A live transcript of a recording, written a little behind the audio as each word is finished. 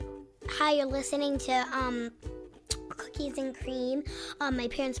Hi, you're listening to Cookies and Cream, my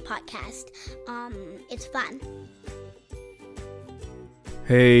parents' podcast. It's fun.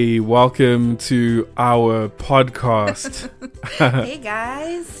 Hey, welcome to our podcast. Hey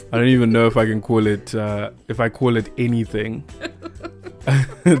guys. I don't even know if I can call it, if I call it anything.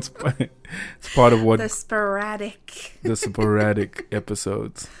 it's part of what The sporadic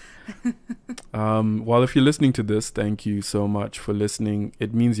episodes. Well, if you're listening to this, thank you so much for listening.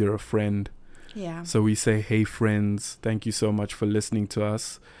 It means you're a friend. Yeah. So we say, hey friends, thank you so much for listening to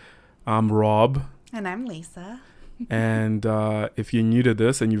us. I'm Rob. And I'm Lisa. And if you're new to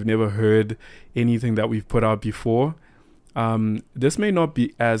this and you've never heard anything that we've put out before, this may not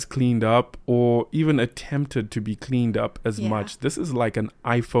be as cleaned up or even attempted to be cleaned up as much. This is like an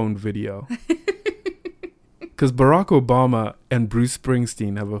iPhone video. Because Barack Obama and Bruce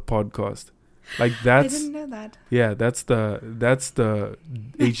Springsteen have a podcast. Like that's... I didn't know that. Yeah, that's the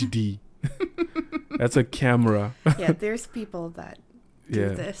HD. That's a camera. Yeah, there's people that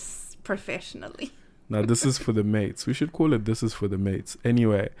do this professionally. Now, this is for the mates. We should call it This is for the Mates.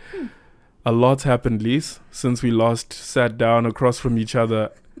 Anyway, a lot's happened, Lise, since we last sat down across from each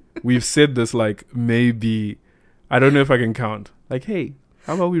other. We've said this like maybe, I don't know if I can count. Like, hey,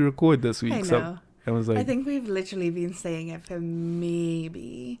 how about we record this week? I know. I think we've literally been saying it for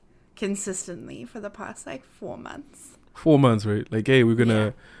maybe consistently for the past like 4 months. 4 months, right? Like, hey, we're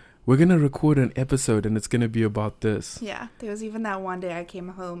gonna record an episode and it's gonna be about this. Yeah, there was even that one day I came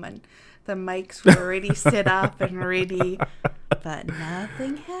home and the mics were already set up and ready, but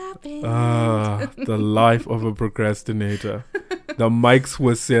nothing happened. The life of a procrastinator. The mics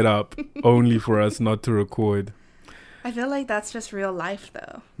were set up only for us not to record. I feel like that's just real life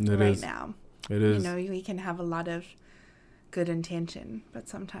though. Now. It is. You know, we can have a lot of good intention, but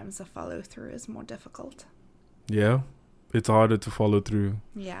sometimes the follow through is more difficult. Yeah, it's harder to follow through.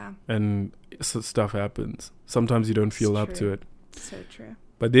 Yeah. And stuff happens. Sometimes you don't feel up to it. So true.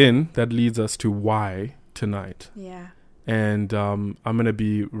 But then that leads us to why tonight. Yeah. And I'm going to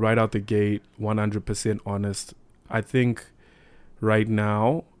be right out the gate 100% honest. I think right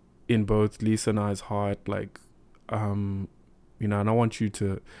now in both Lisa and I's heart, like, and I want you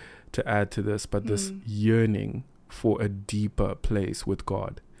to add to this, but this yearning for a deeper place with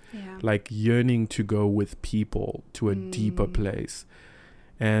God. Yeah. Like yearning to go with people to a deeper place.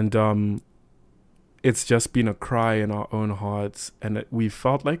 And it's just been a cry in our own hearts. And we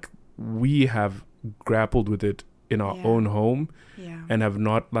felt like we have grappled with it in our own home and have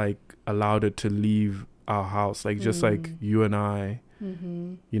not like allowed it to leave our house. Like just like you and I,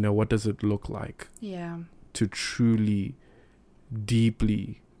 what does it look like? Yeah. To truly,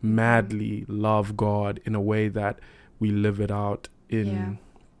 deeply, madly love God in a way that we live it out in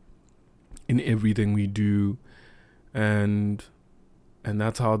everything we do, and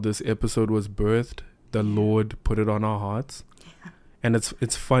that's how this episode was birthed. The Lord put it on our hearts, and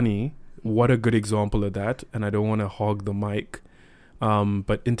it's funny. What a good example of that. And I don't want to hog the mic,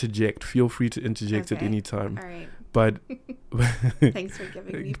 but interject. Feel free to interject at any time. All right. But thanks for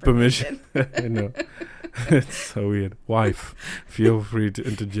giving me permission. I know. It's so weird. Wife, feel free to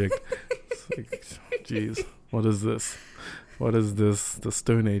interject. It's like, jeez, what is this? What is this? The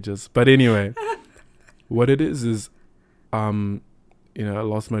Stone Ages. But anyway, what it is, I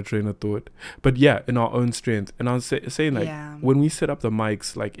lost my train of thought. But yeah, in our own strength. And I was saying like, when we set up the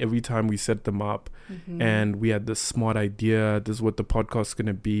mics, like every time we set them up and we had this smart idea, this is what the podcast is going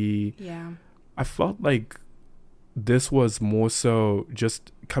to be. Yeah. I felt like this was more so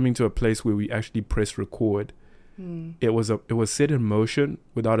just coming to a place where we actually press record. It was set in motion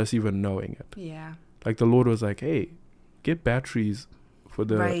without us even knowing it. Yeah. Like the Lord was like, hey, get batteries for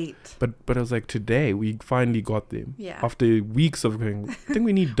the but I was like, today we finally got them. Yeah. After weeks of going, I think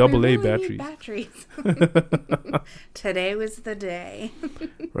we need AA batteries. Need batteries. Today was the day.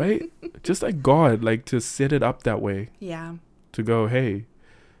 Right? Just like God, like to set it up that way. Yeah. To go, hey,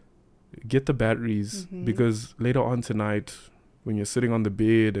 get the batteries because later on tonight when you're sitting on the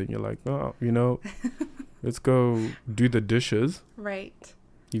bed and you're like, oh, let's go do the dishes. Right.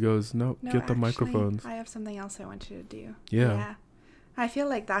 He goes, no, get the microphones. I have something else I want you to do. Yeah. I feel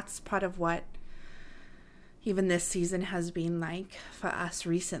like that's part of what even this season has been like for us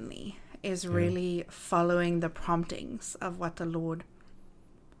recently, is really following the promptings of what the Lord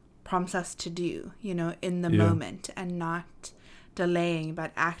prompts us to do, in the moment, and not delaying,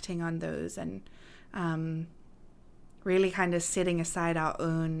 but acting on those, and really kind of setting aside our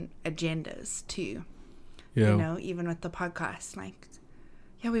own agendas too. Yeah. Even with the podcast, like,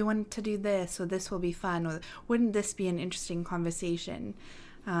 we wanted to do this, or this will be fun, or wouldn't this be an interesting conversation?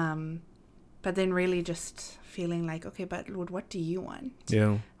 But then really just feeling like, okay, but Lord, what do you want?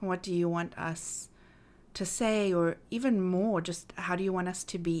 Yeah. And what do you want us to say? Or even more, just how do you want us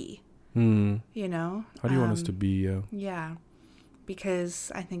to be? You know? How do you want us to be? Yeah.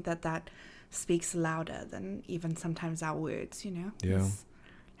 Because I think that speaks louder than even sometimes our words, you know? Yeah. It's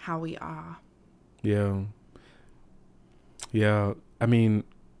how we are. Yeah. Yeah. I mean,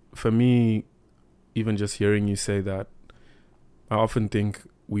 for me, even just hearing you say that, I often think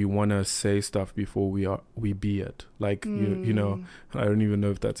we want to say stuff before we be it. Like, you know, I don't even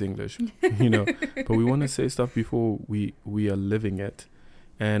know if that's English, you know, but we want to say stuff before we are living it.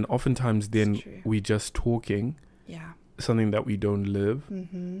 And oftentimes then we just talking something that we don't live.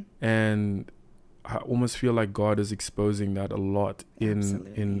 And I almost feel like God is exposing that a lot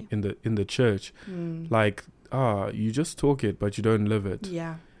in the church. Like, you just talk it, but you don't live it.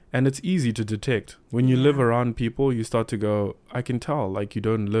 Yeah. And it's easy to detect. When you live around people, you start to go, I can tell, like, you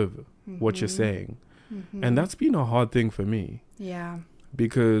don't live what you're saying. And that's been a hard thing for me. Yeah.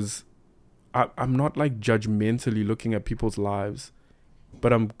 Because I'm not, like, judgmentally looking at people's lives,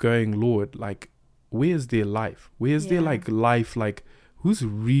 but I'm going, Lord, like, where's their life? Where's their, like, life? Like, who's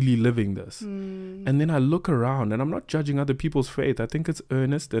really living this? And then I look around, and I'm not judging other people's faith. I think it's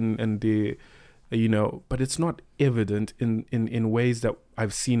earnest and they, you know, but it's not evident in ways that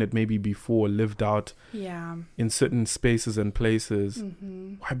I've seen it maybe before lived out in certain spaces and places.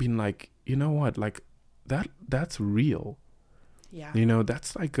 I've been like, you know what, like that's real. Yeah. You know,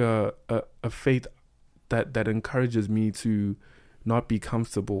 that's like a faith that encourages me to not be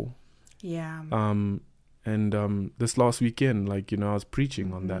comfortable. Yeah. And this last weekend, like, you know, I was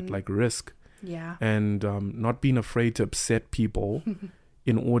preaching on that, like, risk. Yeah. And not being afraid to upset people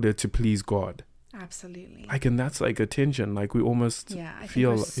in order to please God. Absolutely. Like, and that's like a tension. Like, we almost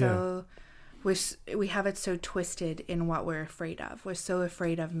feel we have it so twisted in what we're afraid of. We're so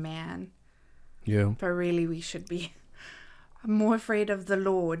afraid of man. Yeah. But really we should be more afraid of the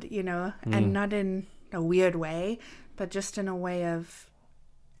Lord, you know, and not in a weird way, but just in a way of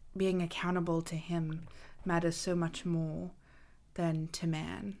being accountable to him matters so much more than to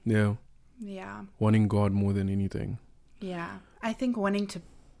man. Yeah. Yeah. Wanting God more than anything. Yeah. I think wanting to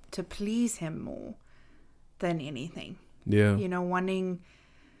please him more than anything. Yeah. You know, wanting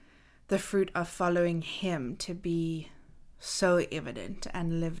the fruit of following him to be so evident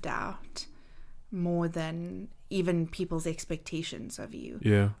and lived out more than even people's expectations of you.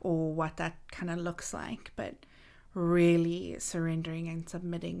 Yeah. Or what that kind of looks like. But really surrendering and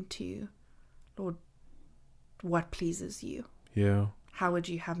submitting to, Lord, what pleases you? Yeah. How would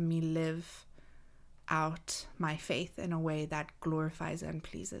you have me live out my faith in a way that glorifies and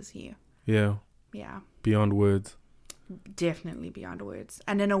pleases you? Yeah. Yeah. Beyond words. Definitely beyond words.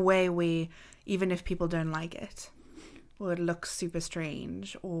 And in a way where even if people don't like it, or it looks super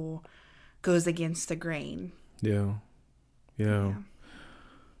strange or goes against the grain. Yeah. Yeah.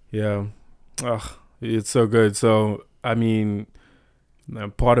 Yeah. Ugh, it's so good. So, I mean,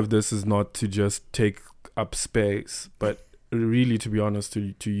 part of this is not to just take up space, but really, to be honest,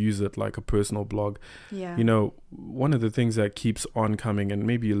 to use it like a personal blog. Yeah. You know, one of the things that keeps on coming, and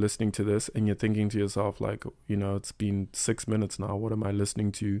maybe you're listening to this and you're thinking to yourself, like, you know, it's been 6 minutes now, what am I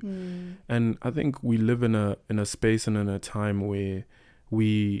listening to? And I think we live in a space and in a time where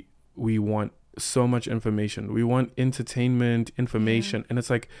we want so much information. We want entertainment, information, and it's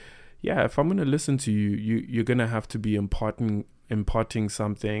like, yeah, if I'm going to listen to you're going to have to be imparting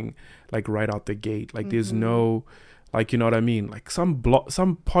something like right out the gate. Like there's no, like, you know what I mean? Like some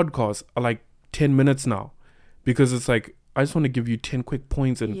podcasts are like 10 minutes now, because it's like, I just want to give you 10 quick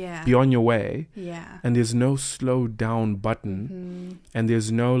points and be on your way. Yeah. And there's no slow down button. And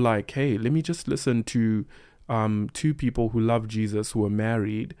there's no like, hey, let me just listen to two people who love Jesus, who are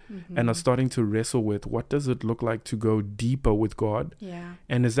married and are starting to wrestle with, what does it look like to go deeper with God? Yeah.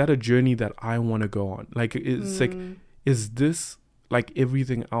 And is that a journey that I want to go on? Like, it's like, is this like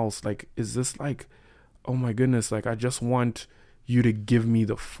everything else? Like, is this like, oh my goodness, like, I just want you to give me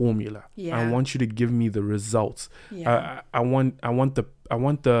the formula. Yeah. I want you to give me the results. Yeah. I want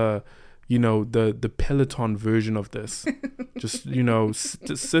the, you know, the Peloton version of this. Just, you know,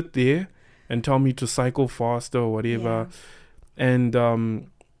 sit there and tell me to cycle faster or whatever. Yeah. And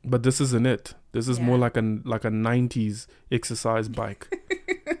but this isn't it. This is more like a 90s exercise bike.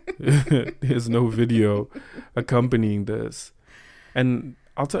 There's no video accompanying this. And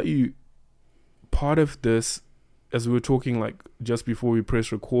I'll tell you, part of this, as we were talking like just before we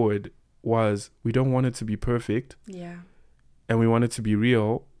press record, was we don't want it to be perfect. Yeah. And we want it to be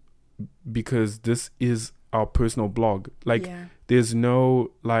real, because this is our personal blog. Like there's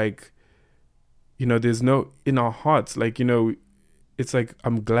no, like, you know, there's no, in our hearts, like, you know, it's like,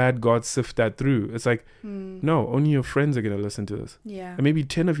 I'm glad God sifted that through. It's like, no, only your friends are going to listen to this. Yeah. And maybe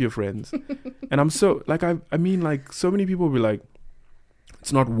 10 of your friends. And I'm so, like, I mean, like, so many people will be like,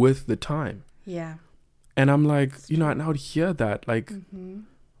 it's not worth the time. Yeah. And I'm like, It's you know, true. and I would hear that, like, Mm-hmm.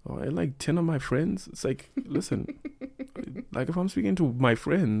 oh, I like 10 of my friends. It's like, listen, like, if I'm speaking to my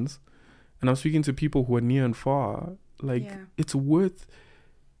friends and I'm speaking to people who are near and far, like, Yeah. it's worth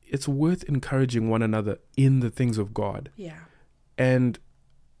encouraging one another in the things of God. Yeah. And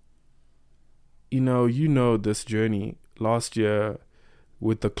you know this journey last year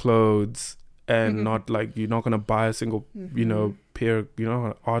with the clothes, and not like, you're not going to buy a single pair,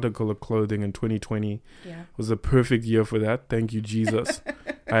 an article of clothing in 2020. Yeah. Was a perfect year for that. Thank you, Jesus.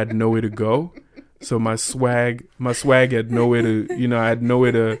 I had nowhere to go, so my swag had nowhere to, I had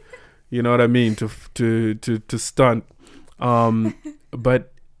nowhere to, you know what I mean, to stunt.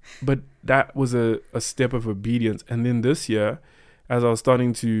 But that was a step of obedience. And then this year, as I was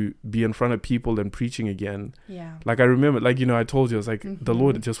starting to be in front of people and preaching again, Yeah. like, I remember, like, I told you, I was like, the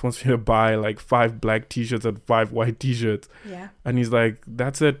Lord just wants me to buy like 5 black t-shirts and 5 white t-shirts. Yeah. And he's like,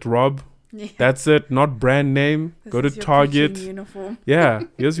 that's it, Rob. Yeah. That's it. Not brand name. This Go to is your Target. preaching uniform. Yeah.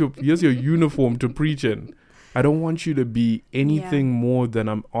 Here's your uniform to preach in. I don't want you to be anything more than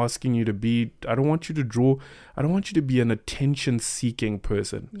I'm asking you to be. I don't want you to be an attention-seeking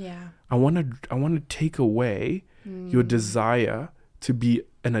person. Yeah. I want to take away your desire to be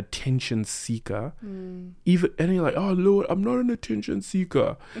an attention seeker. And you're like, oh Lord, I'm not an attention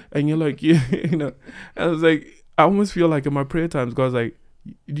seeker. And you're like, yeah, And I was like, I almost feel like in my prayer times, God's like,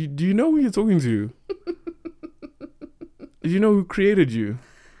 do you know who you're talking to? Do you know who created you?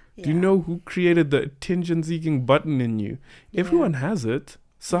 Yeah. Do you know who created the attention-seeking button in you? Everyone has it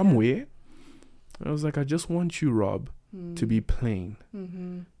somewhere. I was like, I just want you, Rob, to be plain.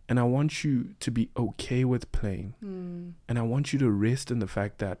 And I want you to be okay with plain. And I want you to rest in the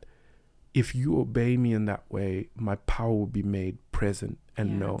fact that if you obey me in that way, my power will be made present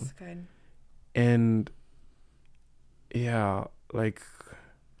and known. That's good. And yeah, like,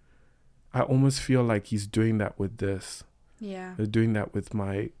 I almost feel like he's doing that with this. Yeah. He's doing that with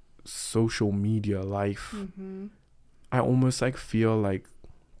my social media life. I almost like feel like,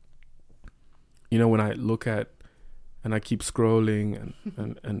 when I look at and I keep scrolling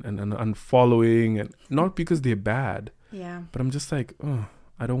and unfollowing, and not because they're bad, but I'm just like, oh,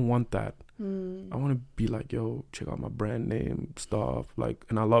 I don't want that. I want to be like, yo, check out my brand name stuff, like,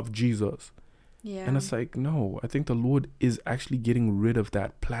 and I love Jesus. Yeah. And it's like, no, I think the Lord is actually getting rid of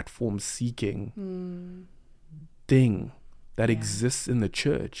that platform seeking thing that exists in the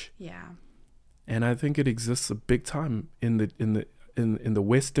church. Yeah. And I think it exists a big time in the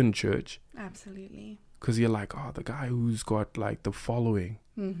Western church. Absolutely. Because you're like, oh, the guy who's got like the following,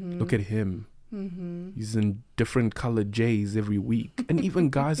 look at him. He's in different colored J's every week. And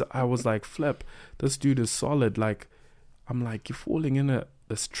even guys, I was like, flip, this dude is solid. Like, I'm like, you're falling in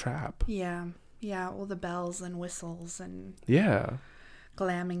this trap. Yeah. Yeah. All the bells and whistles and Yeah.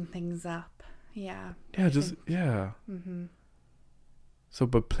 glamming things up. Yeah. Yeah, So,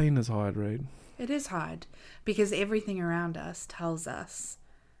 but plain is hard, right? It is hard because everything around us tells us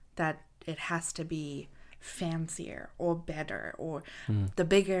that it has to be fancier or better, or the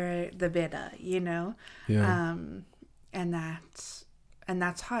bigger the better, Yeah. And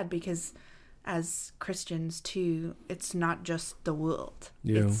that's hard because as Christians too, it's not just the world.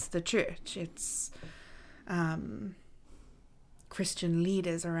 Yeah. It's the church. It's Christian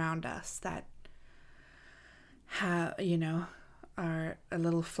leaders around us that have, are a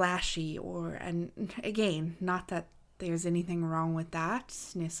little flashy, and again, not that there's anything wrong with that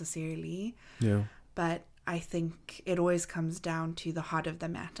necessarily. Yeah. But I think it always comes down to the heart of the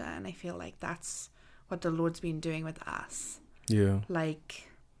matter. And I feel like that's what the Lord's been doing with us. Yeah. Like,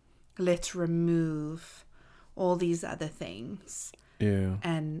 let's remove all these other things. Yeah.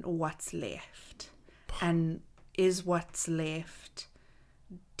 And what's left. And is what's left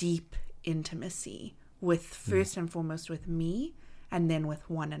deep intimacy with, first and foremost, with me, and then with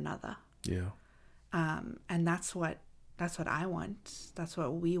one another. Yeah. And that's what I want. That's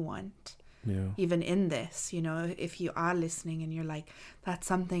what we want. Yeah. Even in this, if you are listening and you're like, that's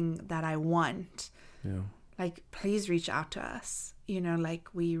something that I want, Yeah. like, please reach out to us. Like,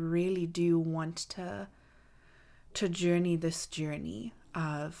 we really do want to journey this journey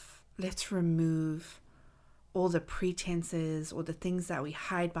of, let's remove all the pretenses or the things that we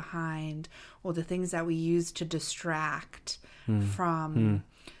hide behind or the things that we use to distract from,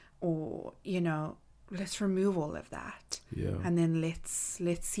 or, let's remove all of that. Yeah. And then let's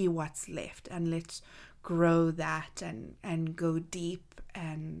see what's left, and let's grow that and go deep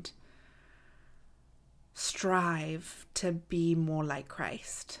and strive to be more like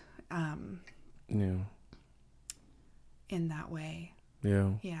Christ Yeah. in that way.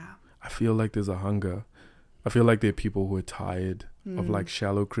 Yeah. Yeah. I feel like there's a hunger. I feel like there are people who are tired of like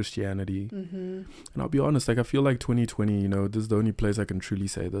shallow Christianity. And I'll be honest, like I feel like 2020, this is the only place I can truly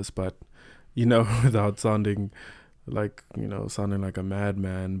say this, but without sounding like a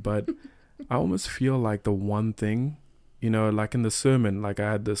madman, but I almost feel like the one thing, like in the sermon, like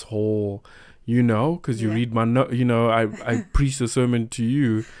I had this whole, because you read my note, I preached a sermon to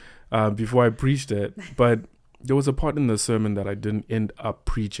you before I preached it, but there was a part in the sermon that I didn't end up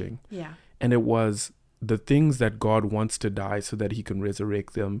preaching. Yeah. And it was the things that God wants to die so that he can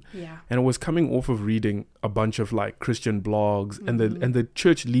resurrect them. Yeah. And it was coming off of reading a bunch of like Christian blogs and the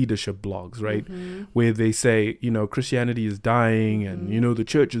church leadership blogs, right? Where they say, Christianity is dying and, the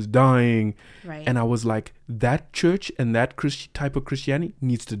church is dying. Right. And I was like, that church and that type of Christianity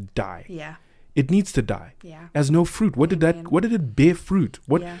needs to die. Yeah. It needs to die. Yeah. As no fruit. What did it bear fruit?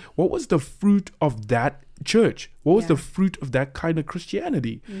 What was the fruit of that church? What was the fruit of that kind of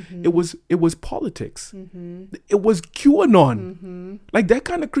Christianity? It was politics. It was QAnon. Like that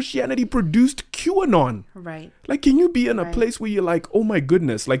kind of Christianity produced QAnon. Right. Like, can you be in a place where you're like, oh my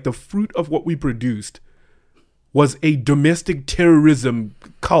goodness, like the fruit of what we produced was a domestic terrorism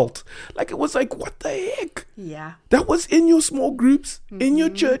cult. Like, it was like, what the heck? Yeah. That was in your small groups, in your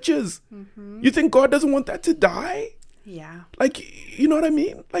churches. You think God doesn't want that to die? Yeah. Like, you know what I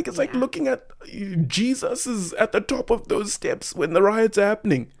mean? Like, it's like looking at Jesus is at the top of those steps when the riots are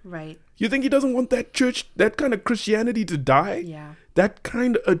happening. Right. You think he doesn't want that church, that kind of Christianity to die? Yeah. That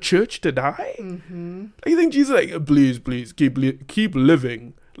kind of a church to die? Like, you think Jesus like, please, keep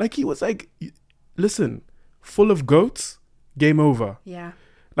living. Like, he was like, listen, full of goats, game over. Yeah.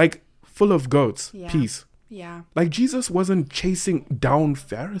 Like, full of goats, peace. Yeah. Like, Jesus wasn't chasing down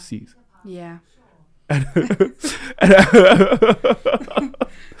Pharisees. Yeah.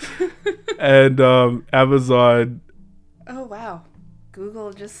 And Amazon. Oh wow,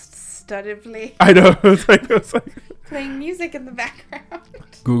 Google just started playing. I know. It's like playing music in the background.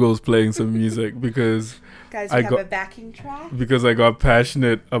 Google's playing some music because guys, we have a backing track. Because I got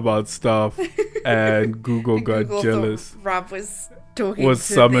passionate about stuff, and Google got Google jealous. Rob was talking. Was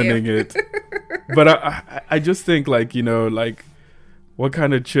summoning it, but I just think like like. What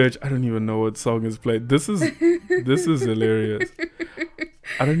kind of church? I don't even know what song is played. This is hilarious.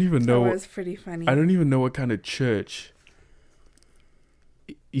 I don't even know. That was pretty funny. I don't even know what kind of church,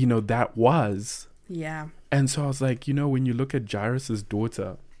 that was. Yeah. And so I was like, when you look at Jairus'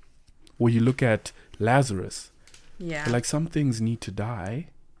 daughter, or you look at Lazarus, like some things need to die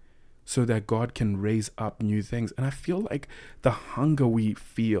so that God can raise up new things. And I feel like the hunger we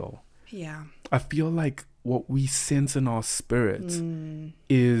feel. Yeah. I feel like what we sense in our spirits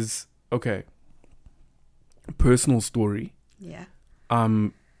is, okay, personal story. Yeah.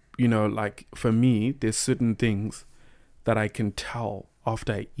 Like for me, there's certain things that I can tell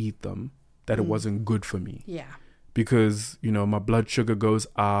after I eat them that it wasn't good for me. Yeah. Because, my blood sugar goes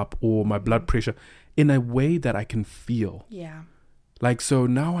up or my blood pressure in a way that I can feel. Yeah. Like, so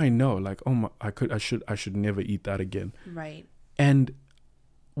now I know, like, I should never eat that again. Right. And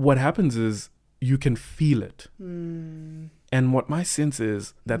what happens is, you can feel it. And what my sense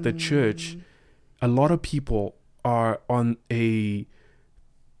is that the church, a lot of people are on a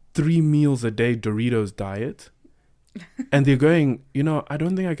 3 meals a day Doritos diet. And they're going, I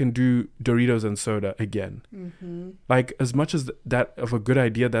don't think I can do Doritos and soda again. Like, as much as that of a good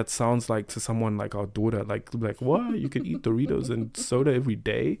idea that sounds like to someone like our daughter, like what? You can eat Doritos and soda every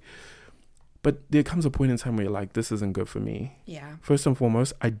day? But there comes a point in time where you're like, this isn't good for me. Yeah. First and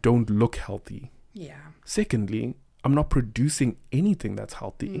foremost, I don't look healthy. Yeah. Secondly, I'm not producing anything that's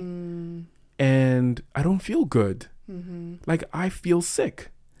healthy. And I don't feel good. Like, I feel sick.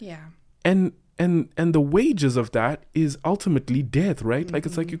 Yeah. And the wages of that is ultimately death, right? Like,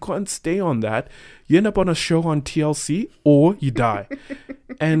 it's like you can't stay on that. You end up on a show on TLC or you die.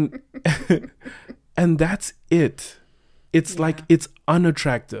 and that's it. It's like, it's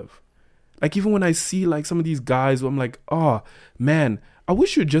unattractive. Like, even when I see, like, some of these guys, I'm like, oh, man, I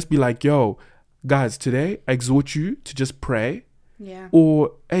wish you'd just be like, yo, guys, today I exhort you to just pray. Yeah.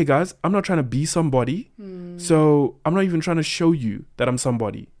 Or, hey, guys, I'm not trying to be somebody. So I'm not even trying to show you that I'm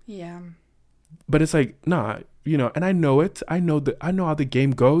somebody. Yeah. But it's like, nah, and I know it. I know how the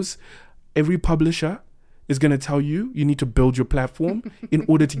game goes. Every publisher is going to tell you need to build your platform in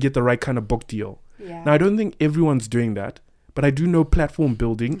order to get the right kind of book deal. Yeah. Now, I don't think everyone's doing that. But I do know platform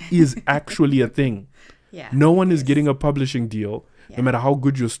building is actually a thing. Yeah. No one is getting a publishing deal, no matter how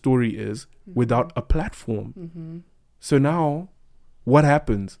good your story is, without a platform. So now, what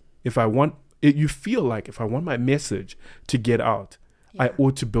happens if I want you feel like if I want my message to get out, I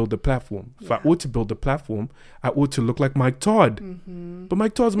ought to build a platform. If I ought to build a platform, I ought to look like Mike Todd. But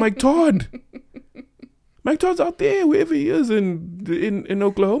Mike Todd's Mike Todd. Mike Todd's out there, wherever he is in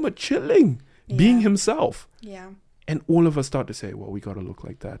Oklahoma, chilling, being himself. Yeah. And all of us start to say, well, we got to look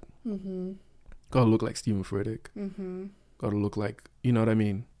like that. Got to look like Stephen Furtick. Got to look like, you know what I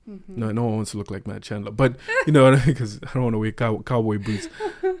mean? No one wants to look like Matt Chandler. But, you know, because I don't want to wear cowboy boots.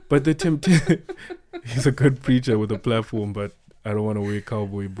 But he's a good preacher with a platform, but I don't want to wear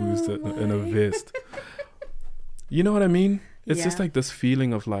cowboy boots and a vest. You know what I mean? It's just like this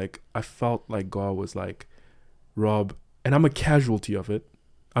feeling of like, I felt like God was like, Rob, and I'm a casualty of it.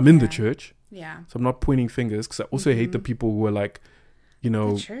 I'm in the church. Yeah. So I'm not pointing fingers, because I also hate the people who are like, you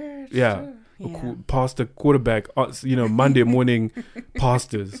know, the church, pastor, quarterback, you know, Monday morning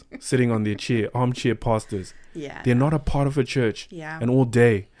pastors sitting on their chair, armchair pastors. Yeah. They're not a part of a church. Yeah. And all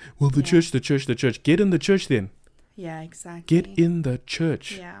day, well, the church. Get in the church then. Yeah, exactly. Get in the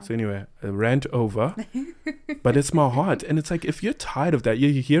church. Yeah. So anyway, a rant over. But it's my heart. And it's like, if you're tired of that,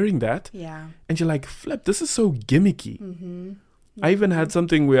 you're hearing that. Yeah. And you're like, flip, this is so gimmicky. I even had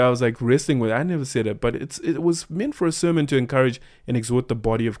something where I was like wrestling with, I never said it, but it was meant for a sermon to encourage and exhort the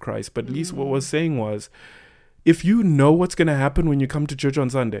body of Christ. But at least what I was saying was, if you know what's going to happen when you come to church on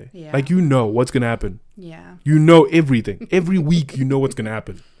Sunday, like you know what's going to happen. Yeah. You know everything. Every week you know what's going to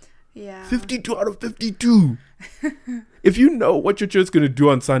happen. Yeah. 52 out of 52. If you know what your church's going to do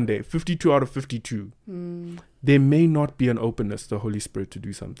on Sunday, 52 out of 52, there may not be an openness to the Holy Spirit to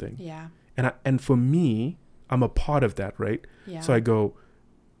do something. Yeah. And for me, I'm a part of that, right? Yeah. So I go,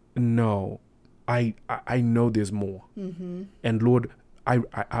 no, I know there's more. And Lord,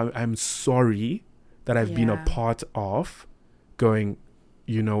 I'm sorry that I've been a part of going,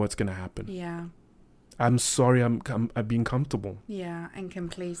 you know what's going to happen. Yeah. I'm sorry I'm being comfortable. Yeah, and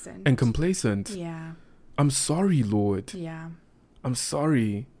complacent. Yeah. I'm sorry, Lord. Yeah. I'm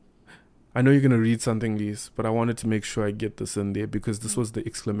sorry. I know you're going to read something, Lise, but I wanted to make sure I get this in there, because this was the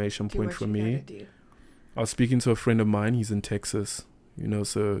exclamation point for me. I was speaking to a friend of mine. He's in Texas, you know,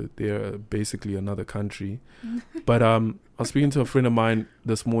 so they're basically another country. But I was speaking to a friend of mine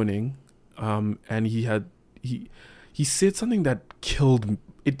this morning, and he said something that killed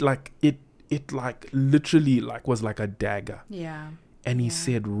it, like it literally like was like a dagger. Yeah. And he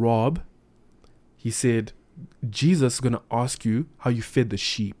said, Rob, he said, Jesus is going to ask you how you fed the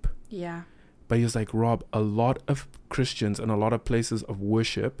sheep. Yeah. But he was like, Rob, a lot of Christians and a lot of places of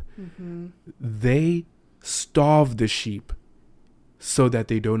worship, they starve the sheep so that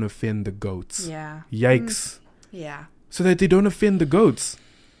they don't offend the goats. Yeah. Yikes. Yeah. So that they don't offend the goats.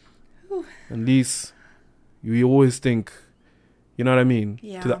 At least we always think, you know what I mean?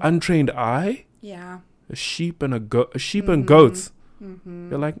 Yeah. To the untrained eye, a sheep and and goats,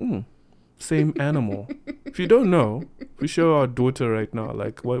 they're like, same animal. If you don't know, we show our daughter right now,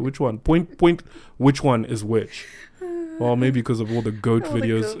 like, which one? Point, which one is which? Well, maybe because of all the goat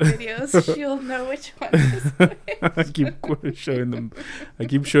videos. The goat videos, she'll know which one is which. I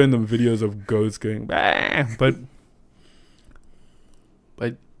keep showing them videos of goats going, bah! But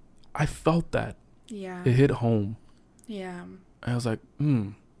I felt that. Yeah. It hit home. Yeah. I was like,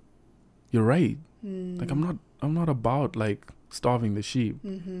 you're right. Like, I'm not about like starving the sheep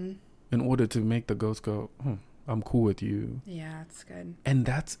in order to make the goats go, I'm cool with you. Yeah, it's good. And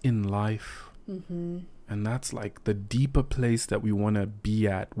that's in life. And that's like the deeper place that we want to be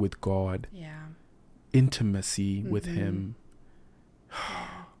at with God. Yeah. Intimacy with Him.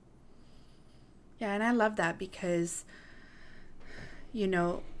 Yeah, and I love that, because, you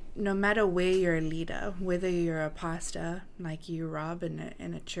know, no matter where you're a leader, whether you're a pastor like you, Rob, in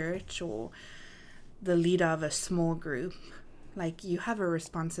a church, or the leader of a small group, like, you have a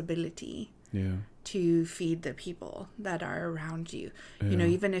responsibility to feed the people that are around you. Yeah. You know,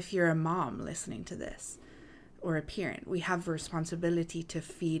 even if you're a mom listening to this, or a parent, we have a responsibility to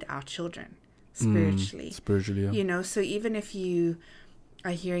feed our children spiritually. Yeah. You know, so even if you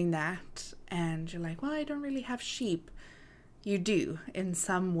are hearing that and you're like, well, I don't really have sheep, you do in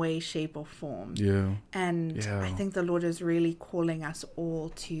some way, shape, or form. Yeah. And I think the Lord is really calling us all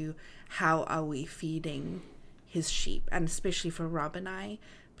to, how are we feeding His sheep? And especially for Rob and I,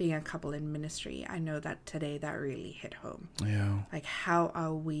 being a couple in ministry, I know that today that really hit home. Yeah. Like, how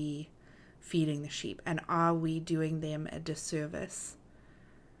are we feeding the sheep? And are we doing them a disservice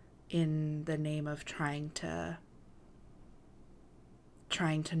in the name of trying to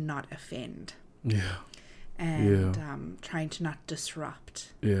not offend? Yeah. And trying to not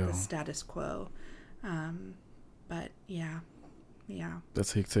disrupt the status quo. But yeah.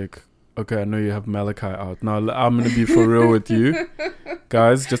 That's hectic. Okay, I know you have Malachi out. Now, I'm going to be for real with you.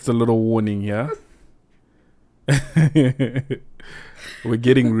 Guys, just a little warning here. We're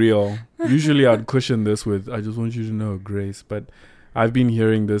getting real. Usually I'd cushion this with, I just want you to know, grace. But I've been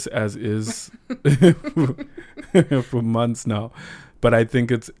hearing this as is for months now. But I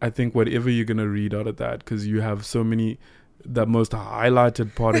think whatever you're going to read out of that, because you have so many, the most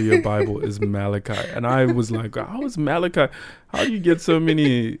highlighted part of your Bible is Malachi. And I was like, how is Malachi? How you get so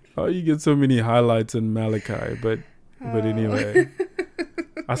many highlights in Malachi? But anyway,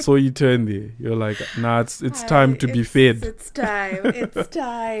 I saw you turn there. You're like, nah, it's time to be fed. It's time. It's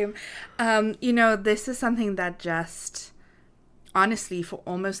time. This is something that just, honestly, for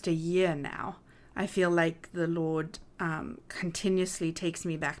almost a year now, I feel like the Lord continuously takes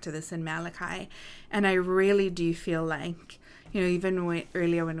me back to this in Malachi. And I really do feel like, even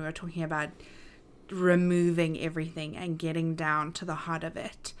earlier when we were talking about removing everything and getting down to the heart of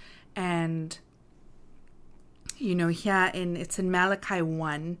it. And, it's in Malachi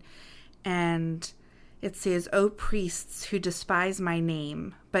 1, and it says, "O priests who despise my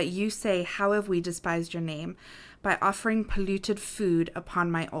name, but you say, how have we despised your name? By offering polluted food upon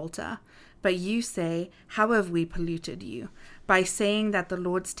my altar. But you say, how have we polluted you? By saying that the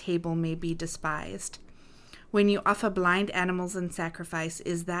Lord's table may be despised. When you offer blind animals in sacrifice,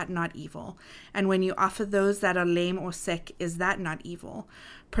 is that not evil? And when you offer those that are lame or sick, is that not evil?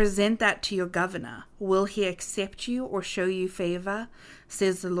 Present that to your governor. Will he accept you or show you favor?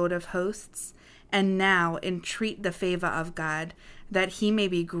 Says the Lord of hosts. And now entreat the favor of God, that he may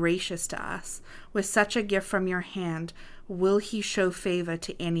be gracious to us. With such a gift from your hand, will he show favor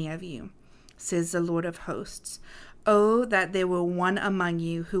to any of you? Says the Lord of hosts. Oh, that there were one among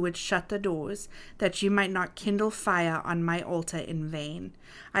you who would shut the doors, that you might not kindle fire on my altar in vain.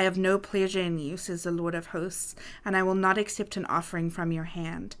 I have no pleasure in you, says the Lord of hosts, and I will not accept an offering from your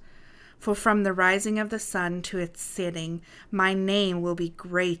hand. For from the rising of the sun to its setting, my name will be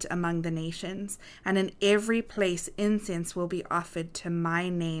great among the nations, and in every place incense will be offered to my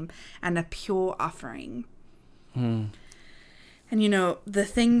name, and a pure offering." And the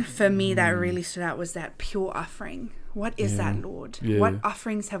thing for me that really stood out was that pure offering. What is that, Lord? Yeah. What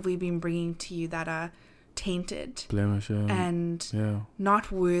offerings have we been bringing to you that are tainted Blemish, and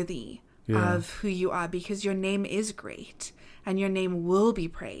not worthy of who you are? Because your name is great and your name will be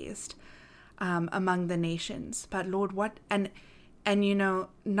praised among the nations. But Lord, what? And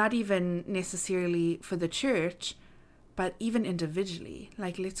not even necessarily for the church, but even individually.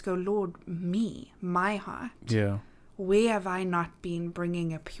 Like, let's go, Lord, my heart. Yeah. Where have I not been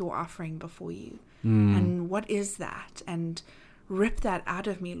bringing a pure offering before you? And what is that? And rip that out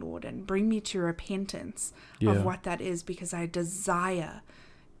of me, Lord, and bring me to repentance of what that is, because I desire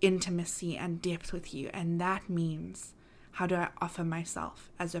intimacy and depth with you. And that means, how do I offer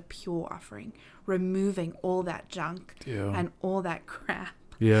myself as a pure offering, removing all that junk and all that crap.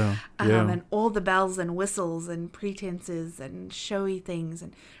 And all the bells and whistles and pretenses and showy things,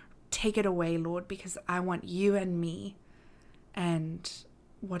 and take it away, Lord, because I want you and me. And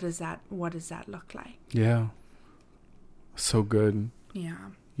what does that look like? Yeah. So good. Yeah.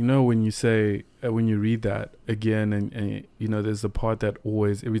 When you say, when you read that again, and there's the part that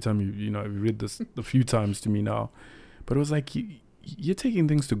always, every time you read this a few times to me now, but it was like, you're taking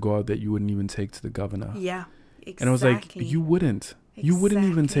things to God that you wouldn't even take to the governor. Yeah, exactly. And I was like, you wouldn't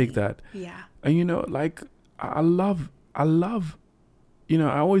even take that. Yeah. And I love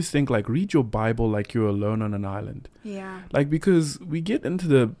I always think, like, read your Bible like you're alone on an island. Yeah. Like, because we get into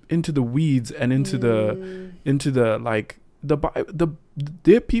the weeds and into the like there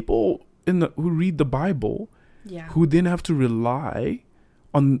are people who read the Bible who then have to rely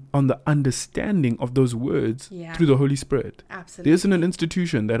on the understanding of those words through the Holy Spirit. Absolutely. There isn't an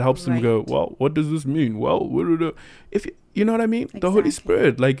institution that helps them go, well, what does this mean? Well, if you know what I mean? Exactly. The Holy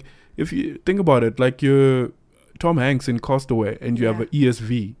Spirit, like, if you think about it, like you're Tom Hanks in Castaway and you have an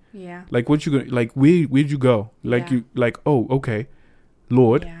ESV. Yeah. Like, what you gonna, like, where'd you go? Like, you, like, oh, okay,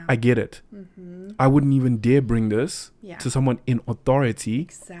 Lord, I get it. Mm-hmm. I wouldn't even dare bring this to someone in authority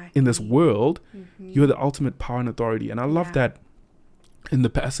in this world. Mm-hmm. You're the ultimate power and authority. And I love that in the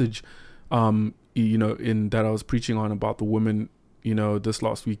passage, in that I was preaching on about the woman, this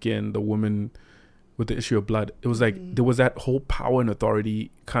last weekend, the woman with the issue of blood. It was like, there was that whole power and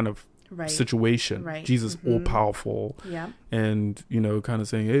authority kind of situation. Right. Jesus, all powerful. Yeah. And, kind of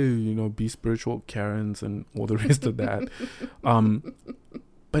saying, hey, be spiritual Karens and all the rest of that.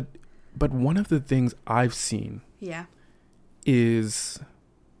 But one of the things I've seen is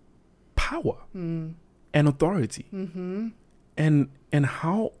power and authority. Mm-hmm. And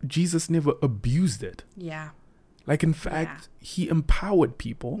how Jesus never abused it. Yeah. Like, in fact, he empowered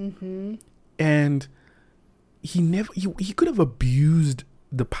people, and he could have abused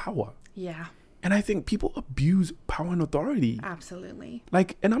the power. Yeah. And I think people abuse power and authority. Absolutely.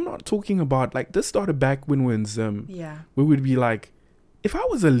 Like, and I'm not talking about, like, this started back when we were in Zim. Yeah. Where we'd be like, if I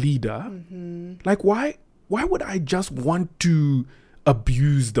was a leader, like, why would I just want to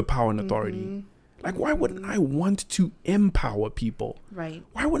abuse the power and authority? Like, why wouldn't I want to empower people? Right.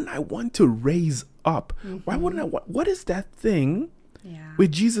 Why wouldn't I want to raise up? Why wouldn't I what is that thing where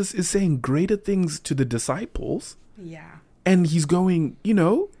Jesus is saying greater things to the disciples? Yeah. And he's going,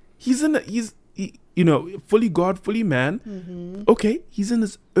 he's fully God, fully man. Okay, he's in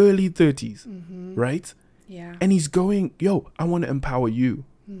his early 30s, right? Yeah. And he's going, yo, I want to empower you.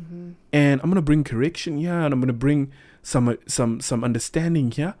 And I'm going to bring correction here, and I'm going to bring some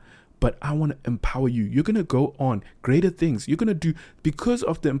understanding here, but I want to empower you. You're going to go on greater things. You're going to do, because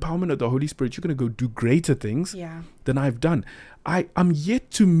of the empowerment of the Holy Spirit, you're going to go do greater things than I've done. I'm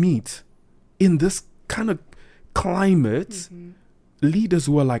yet to meet in this kind of climate leaders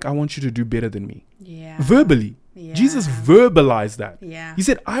who are like, I want you to do better than me. Yeah. Verbally. Yeah. Jesus verbalized that. Yeah. He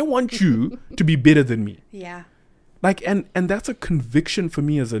said, I want you to be better than me. Yeah. Like, and that's a conviction for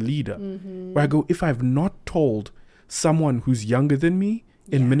me as a leader, where I go, if I've not told someone who's younger than me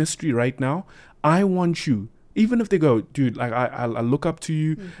in ministry right now, I want you, even if they go, dude, like, I look up to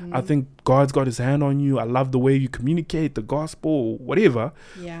you. I think God's got his hand on you. I love the way you communicate the gospel, whatever.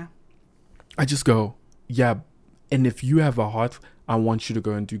 Yeah. I just go, yeah. And if you have a heart, I want you to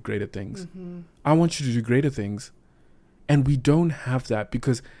go and do greater things. I want you to do greater things. And we don't have that,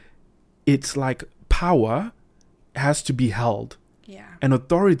 because it's like power has to be held. Yeah. And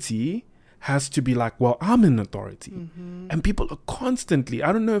authority has to be like, well, I'm in authority. And people are constantly,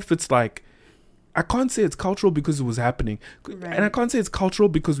 I don't know if it's like, I can't say it's cultural because it was happening. Right. And I can't say it's cultural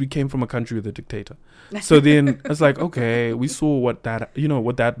because we came from a country with a dictator. So then it's like, okay, we saw what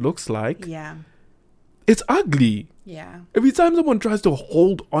that looks like. Yeah. It's ugly. Yeah. Every time someone tries to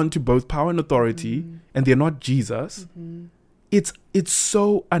hold on to both power and authority and they're not Jesus, it's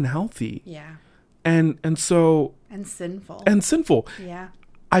so unhealthy. Yeah. And sinful. Yeah.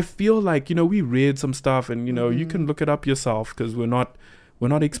 I feel like, we read some stuff, and you can look it up yourself, because we're not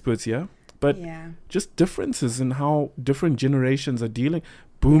experts here, but just differences in how different generations are dealing.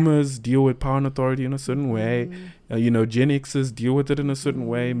 Boomers deal with power and authority in a certain way. Gen Xers deal with it in a certain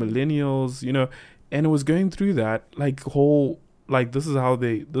way. Millennials, and it was going through that this is how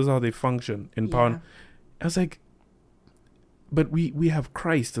they function in power. I was like, but we have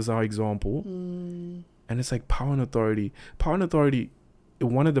Christ as our example, and it's like power and authority. Power and authority,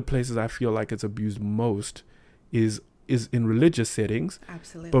 one of the places I feel like it's abused most is in religious settings.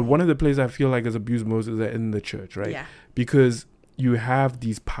 Absolutely. But one of the places I feel like it's abused most is in the church, right? Yeah. Because you have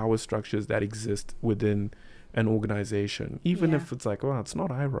these power structures that exist within an organization, even if it's like, well, it's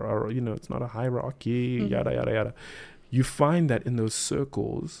not it's not a hierarchy, yada yada yada. You find that in those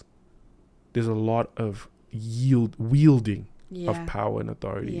circles, there's a lot of wielding of power and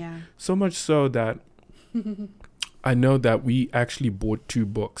authority. Yeah. So much so that I know that we actually bought 2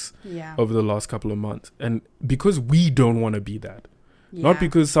 books over the last couple of months, and because we don't want to be that, not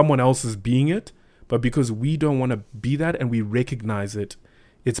because someone else is being it, but because we don't want to be that, and we recognize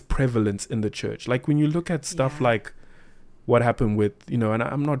its prevalence in the church. Like, when you look at stuff like what happened with, and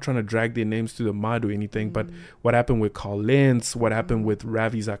I'm not trying to drag their names to the mud or anything, but what happened with Carl Lentz, what happened with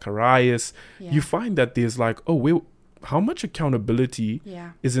Ravi Zacharias, you find that there's like, how much accountability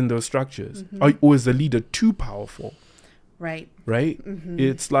is in those structures? Or is the leader too powerful? Right?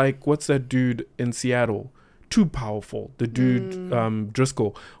 It's like, what's that dude in Seattle? Too powerful. The dude,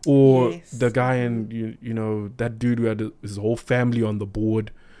 Driscoll, or the guy in, that dude who had his whole family on the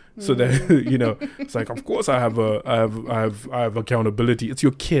board. So that, it's like, of course I have accountability. It's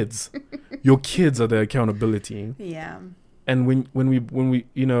your kids. Your kids are the accountability. Yeah. And when we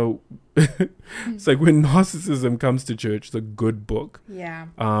it's like when narcissism comes to church, it's a good book. Yeah.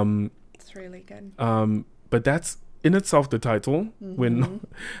 It's really good. But that's in itself the title. When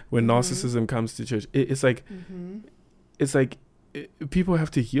narcissism comes to church, it's like people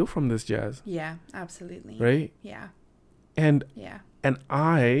have to heal from this jazz. Yeah, absolutely. Right? Yeah. And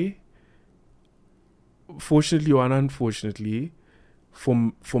I, fortunately or unfortunately,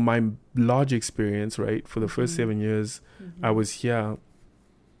 for my large experience, right, for the first 7 years I was here,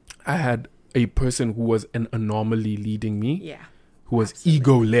 I had a person who was an anomaly leading me, who was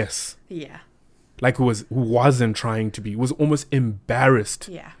egoless, like who wasn't trying to be, was almost embarrassed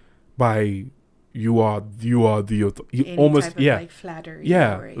by you are the almost type of, like, flattery,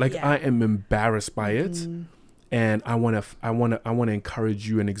 I am embarrassed by it, and I want to encourage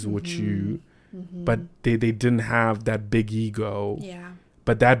you and exhort you but they didn't have that big ego. Yeah.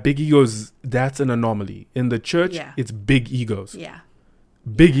 But that big egos, that's an anomaly. In the church, Yeah. it's big egos. Yeah.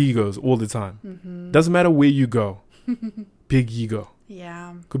 Big egos all the time. Doesn't matter where you go. Big ego.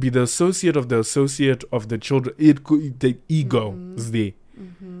 Yeah. Could be the associate of the children. It could, the ego is there.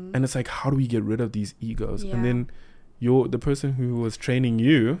 And it's like, how do we get rid of these egos? Yeah. And then the person who was training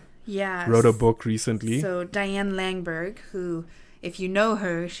you Yes. wrote a book recently. So Diane Langberg, who, if you know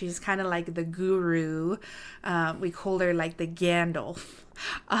her, she's kind of like the guru. We call her like the Gandalf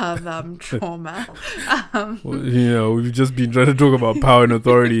of trauma. Well, we've just been trying to talk about power and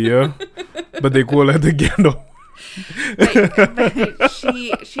authority, yeah? But they call her the Gandalf. but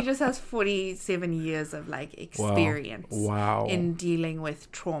she just has 47 years of like experience Wow. in dealing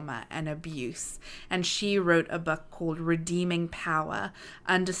with trauma and abuse, and she wrote a book called Redeeming Power: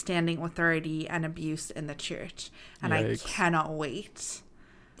 Understanding Authority and Abuse in the Church, and Yikes. I cannot wait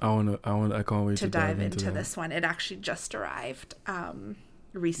I can't wait to dive into that. this one. It actually just arrived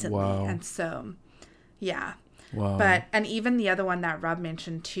recently. Wow. And so yeah. Wow. But, and even the other one that Rob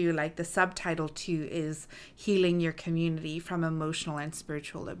mentioned too, like the subtitle too is Healing Your Community from Emotional and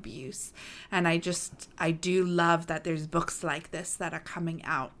Spiritual Abuse. And I do love that there's books like this that are coming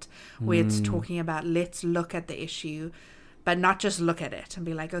out where it's talking about, let's look at the issue, but not just look at it and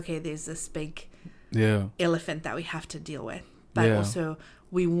be like, okay, there's this big elephant that we have to deal with. But also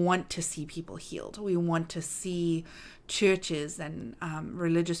we want to see people healed. We want to see churches and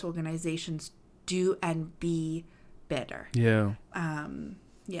religious organizations do and be better. Yeah.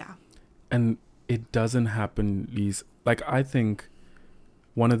 Yeah. And it doesn't happen, Lise. Like, I think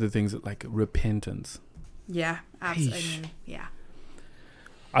one of the things that, like, repentance. Yeah, absolutely. Yeah.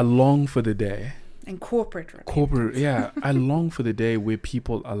 I long for the day. And corporate repentance. Yeah. I long for the day where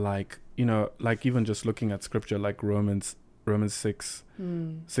people are like, like even just looking at scripture, like Romans 6,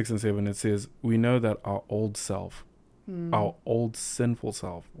 6 and 7, it says, we know that our old self, our old sinful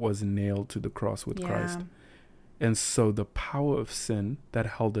self was nailed to the cross with Christ. And so the power of sin that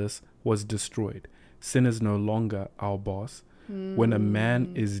held us was destroyed. Sin is no longer our boss. When a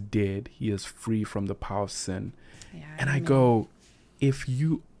man is dead, he is free from the power of sin. Yeah, and I go, if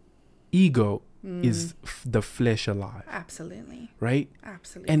ego is the flesh alive. Absolutely. Right?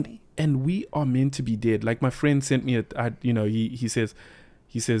 Absolutely. And we are meant to be dead. Like my friend sent me he says,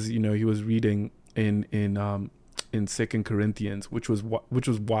 he was reading in 2 Corinthians, which was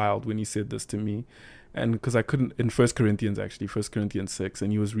wild when he said this to me. And because I couldn't, in 1 Corinthians 6,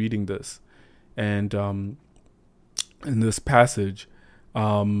 and he was reading this. And in this passage,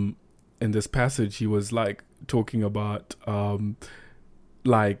 he was like talking about,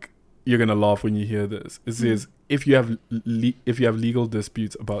 like, you're going to laugh when you hear this. It says, if you have legal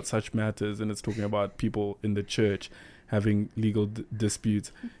disputes about such matters, and it's talking about people in the church having legal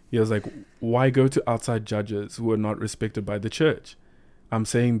disputes, he was like, why go to outside judges who are not respected by the church? I'm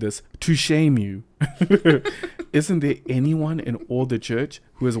saying this to shame you. Isn't there anyone in all the church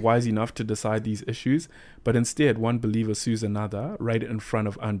who is wise enough to decide these issues? But instead, one believer sues another right in front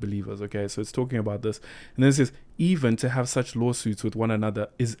of unbelievers. Okay, so it's talking about this. And then it says, even to have such lawsuits with one another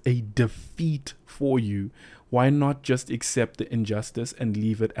is a defeat for you. Why not just accept the injustice and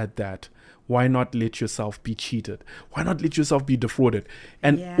leave it at that? Why not let yourself be cheated? Why not let yourself be defrauded?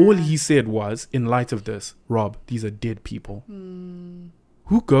 And all he said was, in light of this, Rob, these are dead people.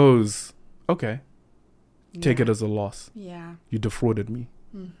 Who goes, okay, take it as a loss. Yeah. You defrauded me.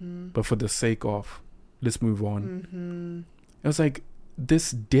 But for the sake of, let's move on. It was like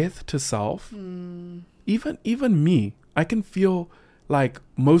this death to self, even me, I can feel like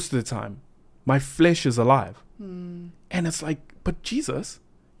most of the time, my flesh is alive. And it's like, but Jesus,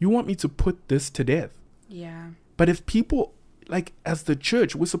 you want me to put this to death. Yeah. But if people, like as the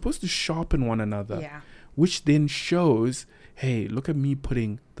church, we're supposed to sharpen one another. Yeah. Which then shows, hey, look at me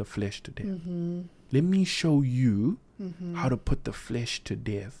putting the flesh to death. Let me show you how to put the flesh to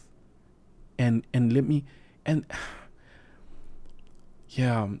death. And let me, and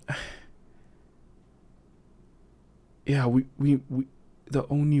yeah, we the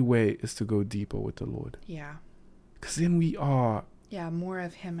only way is to go deeper with the Lord. Yeah. Because then we are. Yeah, more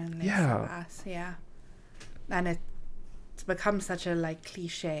of him and less of us. Yeah. And it's become such a like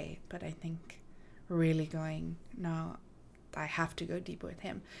cliche, but I think really going, no, I have to go deeper with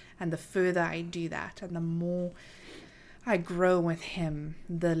him. And the further I do that and the more I grow with him,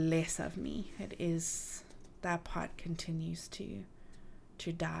 the less of me it is. That part continues to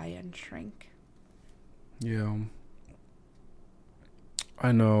die and shrink. Yeah.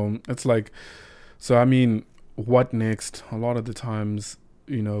 I know. It's like, so I mean, what next? A lot of the times,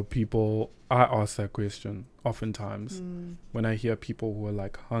 people, I ask that question oftentimes when I hear people who are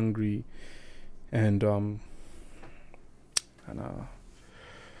like hungry And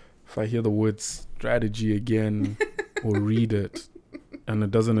if I hear the word strategy again or read it, and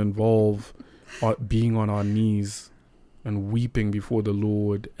it doesn't involve being on our knees and weeping before the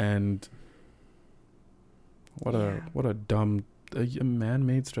Lord, and what a dumb a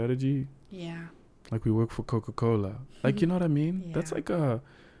man-made strategy. Yeah. Like we work for Coca-Cola. Like, you know what I mean? Yeah. That's like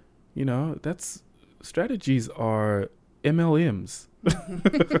that's strategies are MLMs.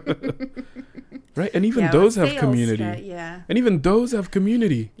 Right? And even those have community. And even those have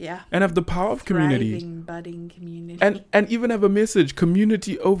community. Yeah. And have the power of community. Thriving, budding community. And even have a message,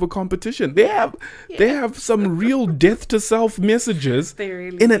 community over competition. They have some real death to self messages. They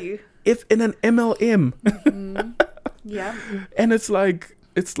really do. In an MLM. Mm-hmm. Yeah. And it's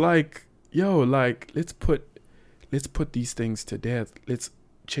like, yo, like, let's put these things to death. Let's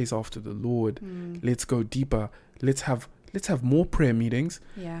chase after the Lord. Let's go deeper. Let's have more prayer meetings.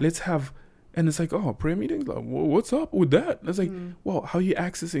 Yeah. And it's like, oh, prayer meetings? Like, what's up with that? And it's like, well, how are you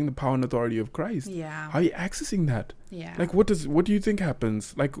accessing the power and authority of Christ? Yeah. How are you accessing that? Yeah. Like, what do you think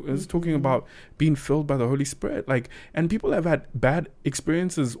happens? Like, it's talking about being filled by the Holy Spirit. Like, and people have had bad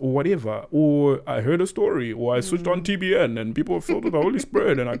experiences or whatever. Or I heard a story, or I switched on TBN and people were filled with the Holy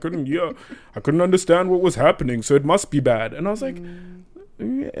Spirit and I couldn't understand what was happening. So it must be bad. And I was like,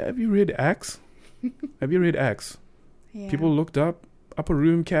 have you read Acts? Yeah. People looked up, upper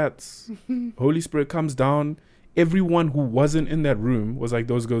room cats, Holy Spirit comes down. Everyone who wasn't in that room was like,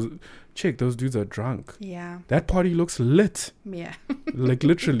 those dudes are drunk. Yeah. That party looks lit. Yeah. Like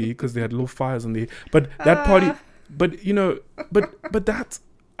literally, because they had little fires on the, but that party, but that's,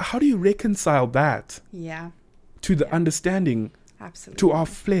 how do you reconcile that? Yeah. To the understanding, absolutely, to our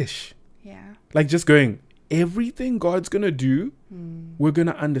flesh? Yeah. Like just going, everything God's going to do, we're going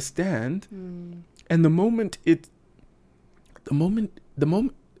to understand. And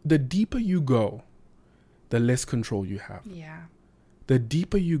the deeper you go, the less control you have. Yeah. The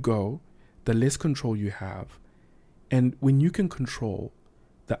deeper you go, the less control you have. And when you can control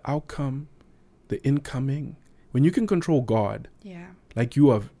the outcome, the incoming, when you can control God, like you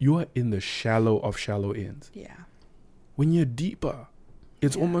are in the shallow of shallow ends. Yeah. When you're deeper,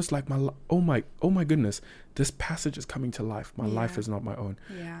 it's almost like oh my goodness, this passage is coming to life. My life is not my own.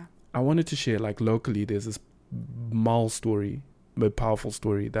 Yeah. I wanted to share, like locally, there's this Mal story, a powerful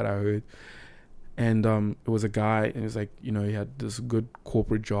story that I heard. And it was a guy, and he was like, he had this good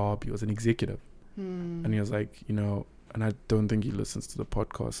corporate job. He was an executive. And he was like, and I don't think he listens to the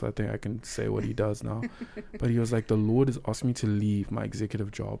podcast, so I think I can say what he does now. But he was like, the Lord has asked me to leave my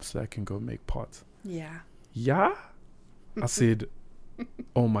executive job so I can go make pots. Yeah. Yeah? I said,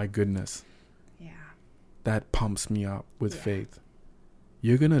 oh my goodness. Yeah. That pumps me up with faith.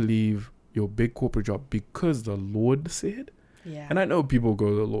 You're going to leave your big corporate job because the Lord said? Yeah. And I know people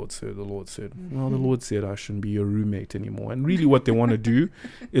go, the Lord said. Well, the Lord said I shouldn't be your roommate anymore. And really what they want to do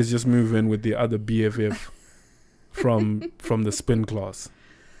is just move in with the other BFF from the spin class.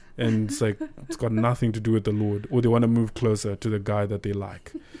 And it's like, it's got nothing to do with the Lord. Or they want to move closer to the guy that they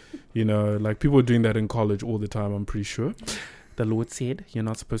like. Like people are doing that in college all the time, I'm pretty sure. The Lord said, you're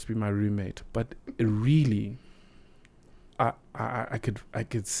not supposed to be my roommate. But it really, I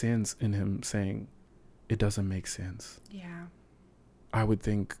could sense in him saying, it doesn't make sense. Yeah. I would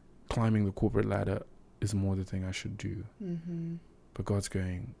think climbing the corporate ladder is more the thing I should do. But God's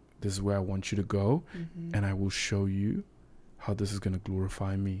going, this is where I want you to go, and I will show you how this is going to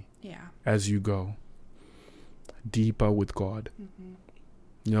glorify me. Yeah. As you go deeper with God.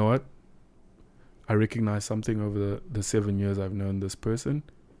 You know what? I recognize something over the 7 years I've known this person.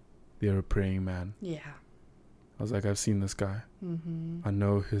 They're a praying man. Yeah. I was like, I've seen this guy. I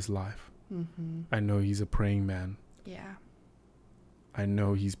know his life. I know he's a praying man. Yeah. I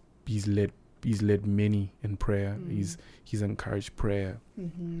know he's led many in prayer. He's encouraged prayer.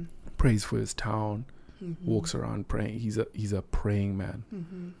 Prays for his town. Walks around praying. He's a praying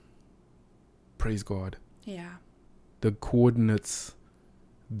man. Praise God. Yeah. The coordinates,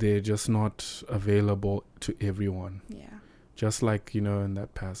 they're just not available to everyone. Yeah. Just like, in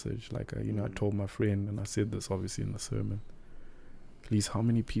that passage, like, I told my friend, and I said this obviously in the sermon, please, how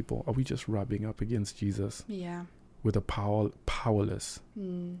many people are we just rubbing up against Jesus? Yeah. With a powerless.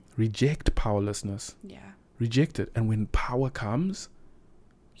 Reject powerlessness. Yeah. Reject it. And when power comes,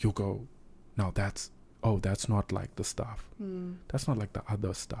 you'll go, now that's not like the stuff. That's not like the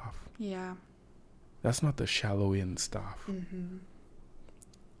other stuff. Yeah. That's not the shallow end stuff.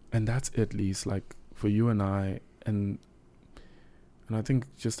 And that's at least like for you and I, and I think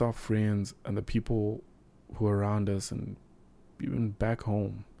just our friends and the people who are around us and even back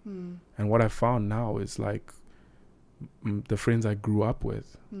home. And what I found now is like the friends I grew up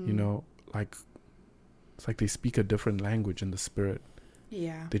with, like It's like they speak a different language in the spirit.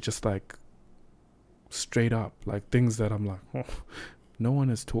 Yeah. They're just like straight up, like things that I'm like, oh, no one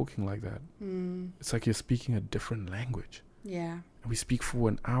is talking like that. It's like you're speaking a different language. Yeah. And we speak for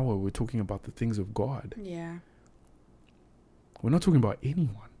an hour. We're talking about the things of God. Yeah. We're not talking about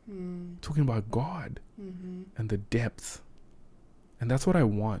anyone. Mm. We're talking about God Mm-hmm. and the depths. And that's what I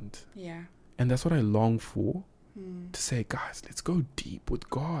want. Yeah. And that's what I long for. Mm. To say, guys, let's go deep with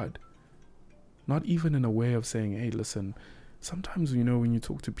God. Not even in a way of saying, hey, listen, sometimes, you know, when you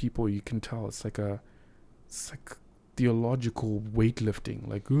talk to people, you can tell it's like theological weightlifting.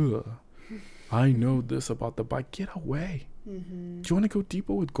 Like, ugh, I know this about the Bible. Get away. Mm-hmm. Do you want to go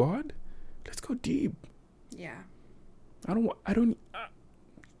deeper with God? Let's go deep. Yeah. I don't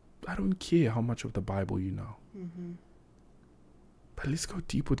care how much of the Bible you know. Mm-hmm. But let's go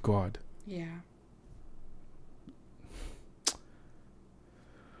deep with God. Yeah.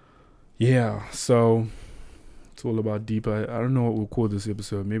 Yeah, so it's all about deep. I don't know what we'll call this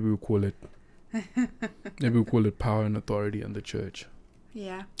episode. Maybe we'll call it Power and Authority in the Church.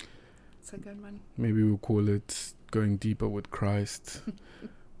 Yeah. It's a good one. Maybe we'll call it Going Deeper with Christ.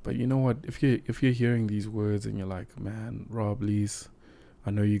 But you know what? If you're hearing these words and you're like, man, Rob, Lise,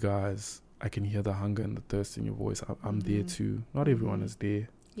 I know you guys, I can hear the hunger and the thirst in your voice. I'm there too. Not everyone is there.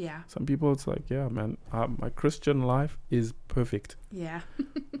 Yeah. Some people, it's like, yeah, man, my Christian life is perfect. Yeah.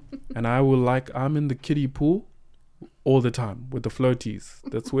 And I'm in the kiddie pool all the time with the floaties.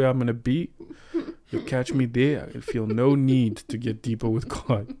 That's where I'm going to be. You'll catch me there. I feel no need to get deeper with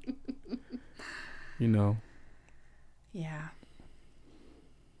God. You know? Yeah.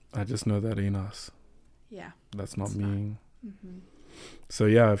 I just know that ain't us. Yeah. That's not me. Mm-hmm. So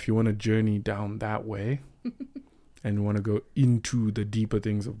yeah, if you want to journey down that way and you want to go into the deeper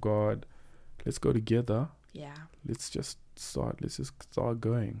things of God, let's go together. Yeah. Let's just start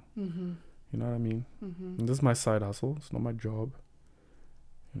going. Mm-hmm. You know what I mean? Mm-hmm. And this is my side hustle. It's not my job.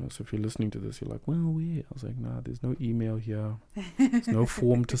 You know, so if you're listening to this, you're like, well, where? I was like, nah, there's no email here. There's no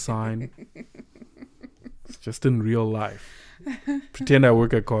form to sign. It's just in real life. Pretend I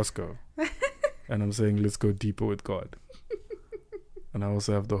work at Costco. And I'm saying, let's go deeper with God. And I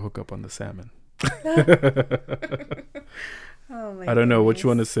also have the hookup on the salmon. Oh my I don't know what goodness. you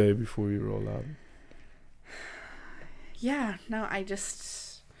want to say before we roll out. Yeah, no, I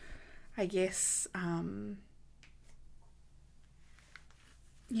guess,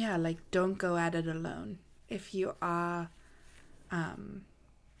 yeah, like, don't go at it alone. If you are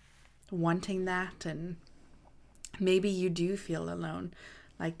wanting that, and maybe you do feel alone,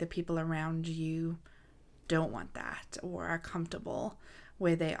 like the people around you don't want that or are comfortable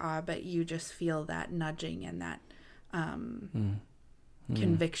where they are, but you just feel that nudging and that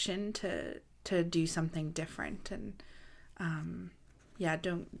conviction to do something different. And yeah,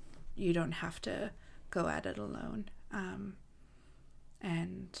 you don't have to go at it alone.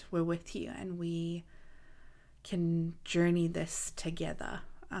 And we're with you, and we can journey this together.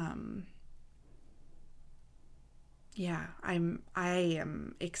 Yeah, I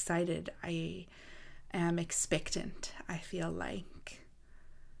am excited. I am expectant. I feel like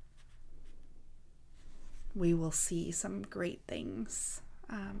we will see some great things.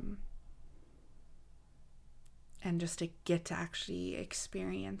 And just to get to actually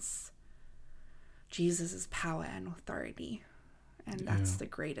experience Jesus' power and authority. And that's the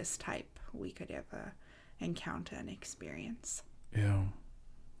greatest type we could ever encounter and experience. Yeah.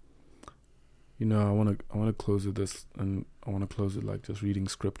 You know, I want to close with this, and I want to close with like just reading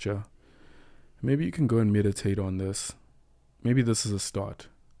scripture. Maybe you can go and meditate on this. Maybe this is a start.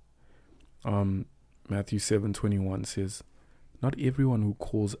 Matthew 7:21 says, "Not everyone who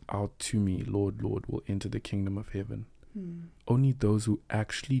calls out to me, Lord, Lord, will enter the kingdom of heaven. Only those who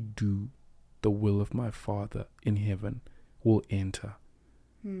actually do the will of my Father in heaven will enter.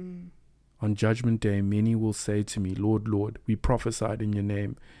 On judgment day, many will say to me, Lord, Lord, we prophesied in your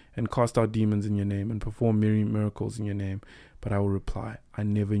name and cast out demons in your name and performed many miracles in your name. But I will reply, I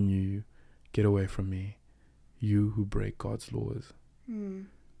never knew you. Get away from me, you who break God's laws."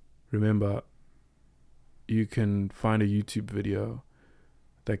 Remember, you can find a YouTube video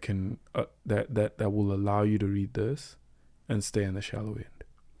that can that will allow you to read this and stay in the shallow end.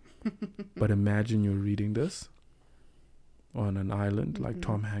 But imagine you're reading this on an island like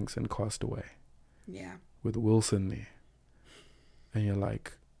Tom Hanks in Castaway. Yeah. With Wilson there. And you're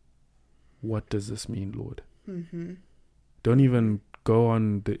like, what does this mean, Lord? Don't even go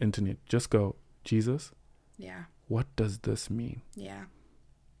on the internet. Just go, Jesus, Yeah. what does this mean? Yeah.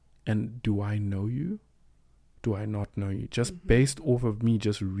 And do I know you? Do I not know you? Just based off of me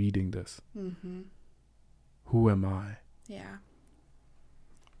just reading this. Who am I? Yeah.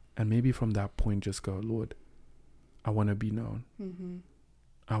 And maybe from that point, just go, Lord, I want to be known. Mm-hmm.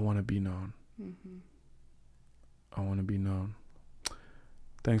 I want to be known. Mm-hmm. I want to be known.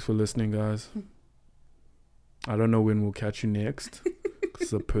 Thanks for listening, guys. I don't know when we'll catch you next.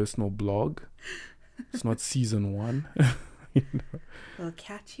 It's a personal blog. It's not season 1. You know? We'll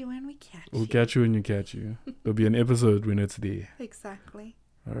catch you when we catch you. We'll catch you when you catch you. There'll be an episode when it's there. Exactly.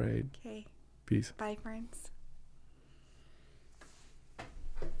 All right. Okay. Peace. Bye, friends.